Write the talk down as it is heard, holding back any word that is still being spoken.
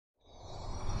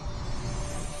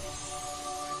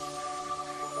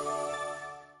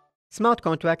smart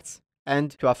contracts,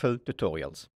 and Truffle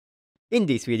tutorials. In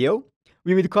this video,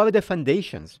 we will cover the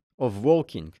foundations of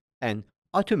working and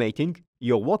automating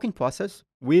your working process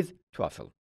with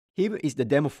Truffle. Here is the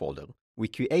demo folder we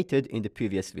created in the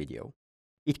previous video.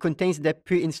 It contains the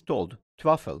pre-installed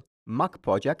Truffle Mac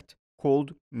project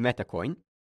called MetaCoin.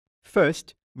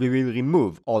 First, we will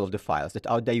remove all of the files that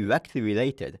are directly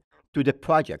related to the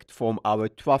project from our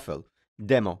Truffle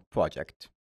demo project.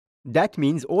 That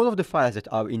means all of the files that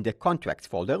are in the contracts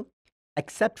folder,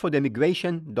 except for the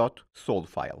migration.sol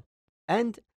file,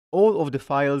 and all of the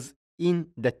files in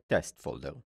the test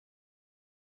folder.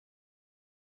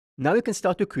 Now we can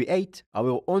start to create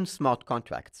our own smart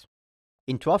contracts.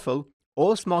 In Truffle,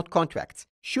 all smart contracts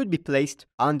should be placed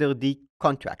under the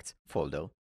contracts folder.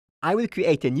 I will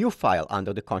create a new file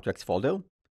under the contracts folder,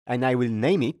 and I will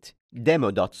name it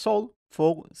demo.sol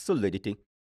for solidity.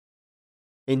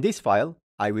 In this file,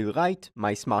 I will write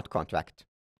my smart contract.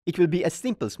 It will be a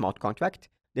simple smart contract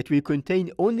that will contain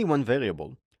only one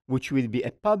variable, which will be a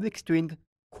public string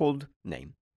called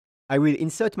name. I will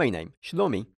insert my name,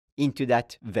 Shlomi, into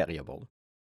that variable.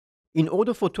 In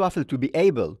order for Truffle to be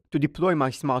able to deploy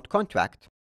my smart contract,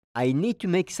 I need to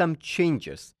make some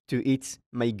changes to its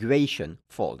migration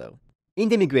folder. In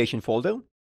the migration folder,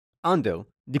 under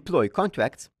Deploy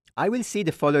Contracts, I will see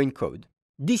the following code.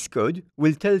 This code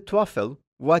will tell Truffle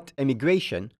what a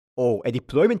migration or a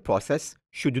deployment process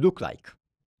should look like.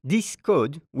 This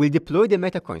code will deploy the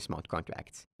MetaCoin smart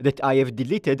contracts that I have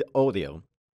deleted earlier.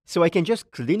 So I can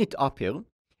just clean it up here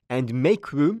and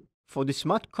make room for the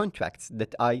smart contracts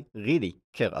that I really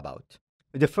care about.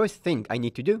 The first thing I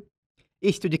need to do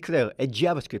is to declare a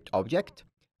JavaScript object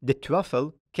that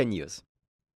Truffle can use.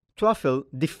 Truffle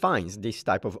defines this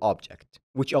type of object,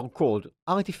 which are called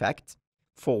artifacts,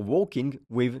 for working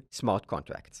with smart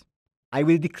contracts. I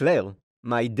will declare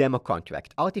my demo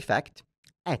contract artifact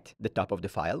at the top of the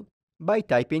file by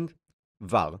typing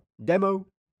var demo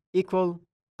equal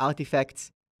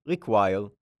artifacts require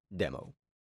demo.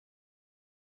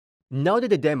 Now that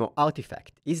the demo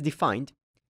artifact is defined,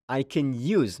 I can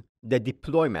use the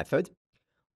deploy method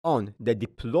on the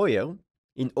deployer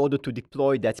in order to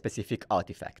deploy that specific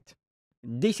artifact.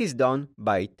 This is done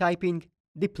by typing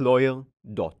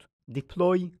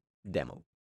deployer.deploy demo.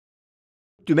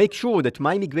 To make sure that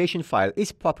my migration file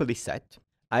is properly set,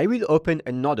 I will open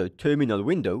another terminal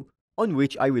window on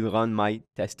which I will run my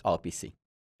test RPC.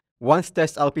 Once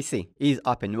test RPC is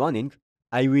up and running,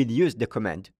 I will use the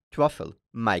command truffle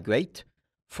migrate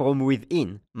from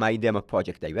within my demo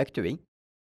project directory.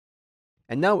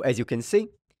 And now, as you can see,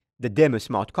 the demo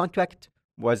smart contract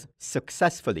was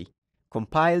successfully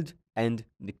compiled and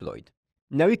deployed.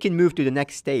 Now we can move to the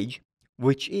next stage,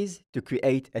 which is to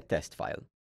create a test file.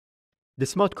 The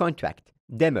smart contract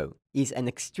demo is an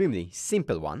extremely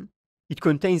simple one. It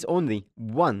contains only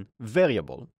one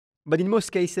variable, but in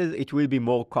most cases it will be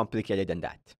more complicated than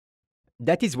that.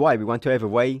 That is why we want to have a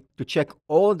way to check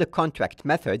all the contract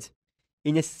methods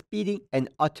in a speedy and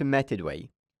automated way,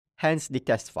 hence the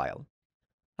test file.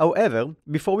 However,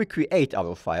 before we create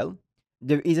our file,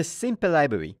 there is a simple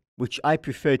library which I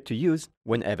prefer to use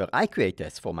whenever I create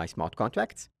tests for my smart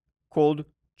contracts, called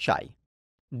Chai.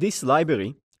 This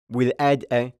library will add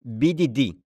a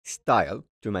BDD style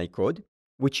to my code,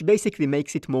 which basically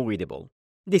makes it more readable.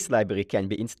 This library can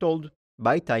be installed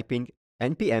by typing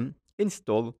npm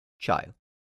install chai.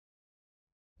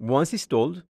 Once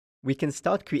installed, we can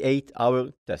start create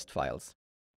our test files.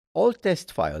 All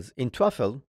test files in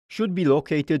Truffle should be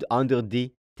located under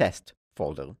the test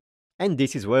folder, and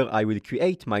this is where I will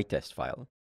create my test file.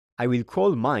 I will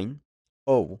call mine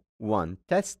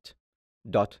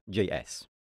o1test.js.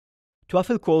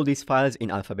 Truffle calls these files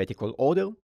in alphabetical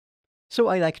order, so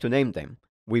I like to name them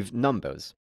with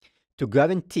numbers to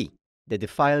guarantee that the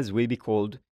files will be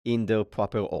called in their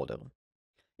proper order.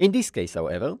 In this case,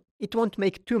 however, it won't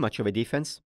make too much of a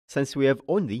difference since we have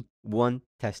only one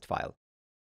test file.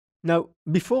 Now,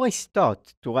 before I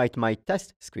start to write my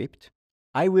test script,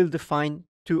 I will define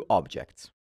two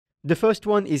objects. The first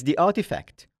one is the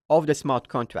artifact of the smart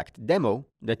contract demo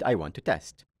that I want to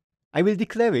test. I will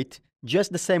declare it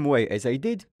just the same way as I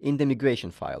did in the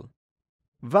migration file.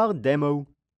 var demo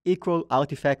equal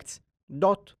artifacts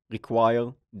dot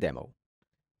require demo.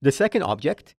 The second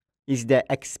object is the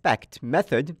expect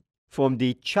method from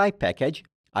the chai package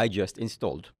I just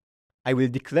installed. I will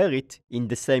declare it in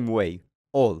the same way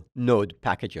all node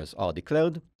packages are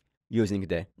declared, using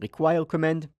the require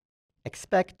command,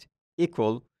 expect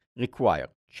equal require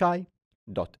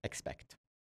chai.expect.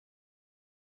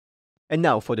 And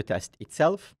now for the test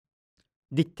itself.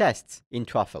 The tests in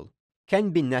Truffle can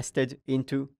be nested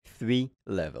into three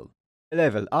levels.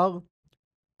 Level R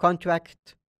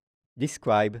contract,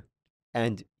 describe,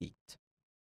 and it.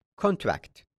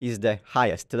 Contract is the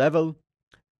highest level,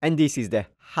 and this is the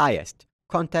highest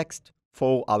context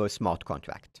for our smart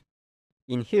contract.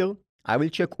 In here, I will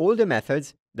check all the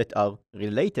methods that are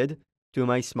related to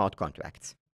my smart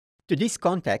contracts. To this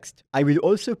context, I will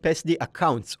also pass the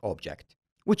accounts object,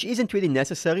 which isn't really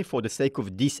necessary for the sake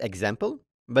of this example,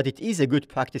 but it is a good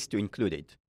practice to include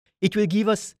it. It will give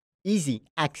us easy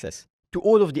access to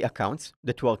all of the accounts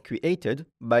that were created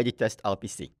by the test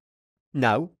RPC.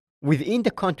 Now, within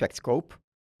the contract scope,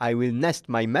 I will nest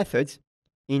my methods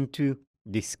into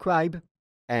describe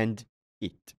and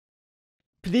it.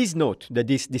 Please note that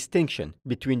this distinction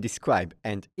between describe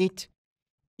and it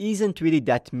isn't really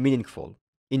that meaningful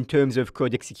in terms of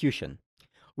code execution.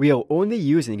 We are only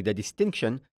using the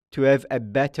distinction to have a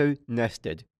better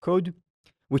nested code,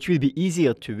 which will be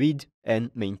easier to read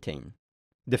and maintain.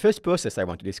 The first process I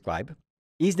want to describe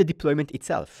is the deployment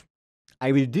itself.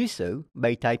 I will do so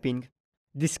by typing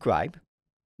describe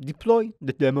deploy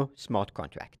the demo smart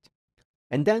contract,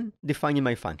 and then defining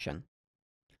my function.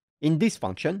 In this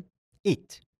function,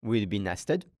 it will be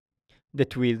nested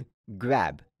that will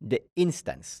grab the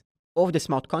instance of the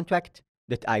smart contract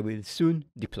that I will soon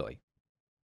deploy.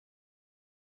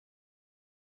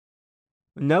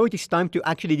 Now it is time to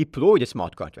actually deploy the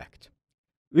smart contract.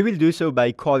 We will do so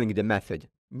by calling the method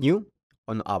new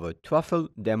on our Truffle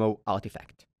demo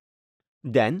artifact.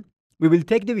 Then we will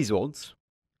take the results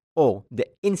or the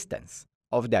instance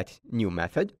of that new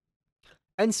method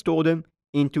and store them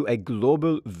into a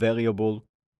global variable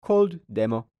called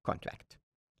demo contract.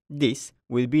 This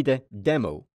will be the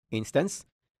demo instance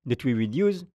that we will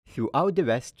use throughout the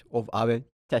rest of our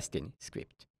testing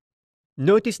script.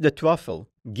 Notice that Truffle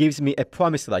gives me a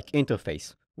promise-like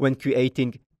interface when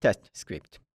creating test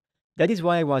script. That is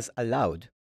why I was allowed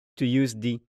to use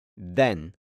the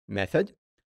then method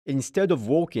instead of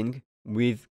working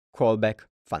with callback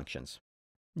functions.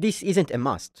 This isn't a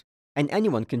must, and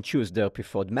anyone can choose their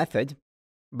preferred method,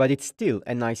 but it's still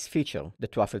a nice feature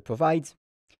that Truffle provides,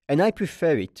 and I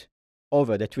prefer it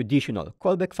over the traditional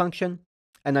callback function,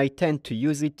 and I tend to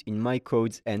use it in my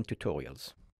codes and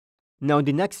tutorials. Now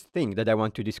the next thing that I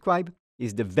want to describe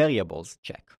is the variables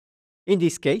check. In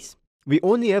this case, we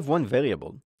only have one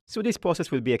variable, so this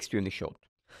process will be extremely short.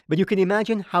 But you can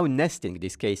imagine how nesting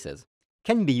these cases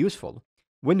can be useful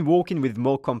when working with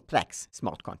more complex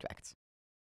smart contracts.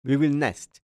 We will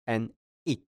nest an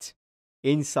it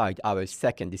inside our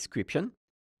second description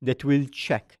that will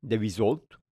check the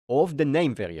result of the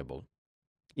name variable.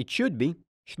 It should be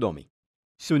Shlomi.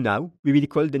 So now we will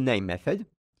call the name method,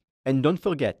 and don't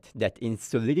forget that in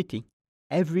Solidity,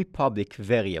 every public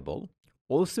variable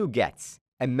also gets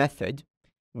a method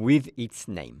with its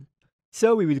name.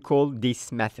 So we will call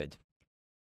this method.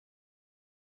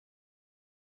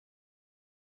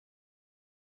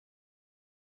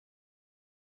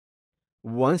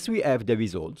 Once we have the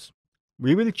results,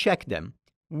 we will check them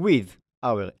with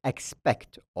our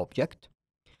expect object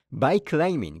by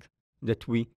claiming that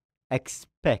we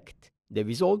expect the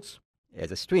results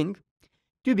as a string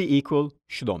to be equal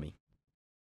Shlomi.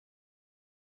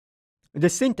 The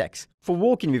syntax for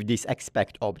working with this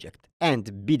expect object and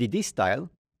BDD style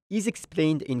is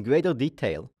explained in greater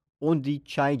detail on the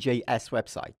chai.js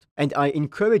website, and I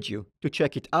encourage you to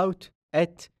check it out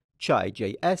at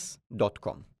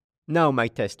chai.js.com. Now my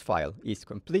test file is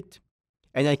complete,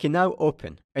 and I can now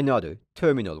open another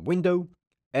terminal window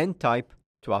and type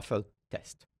Truffle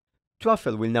test.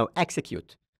 Truffle will now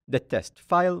execute the test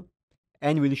file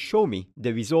and will show me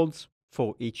the results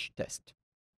for each test.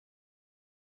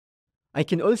 I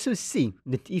can also see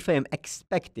that if I am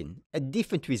expecting a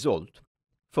different result,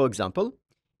 for example,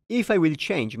 if I will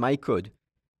change my code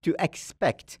to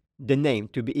expect the name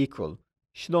to be equal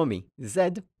Shlomi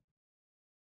Z,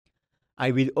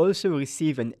 I will also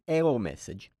receive an error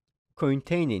message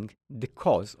containing the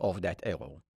cause of that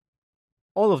error.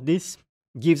 All of this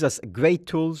gives us great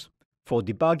tools for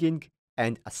debugging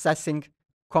and assessing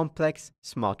complex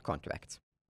smart contracts.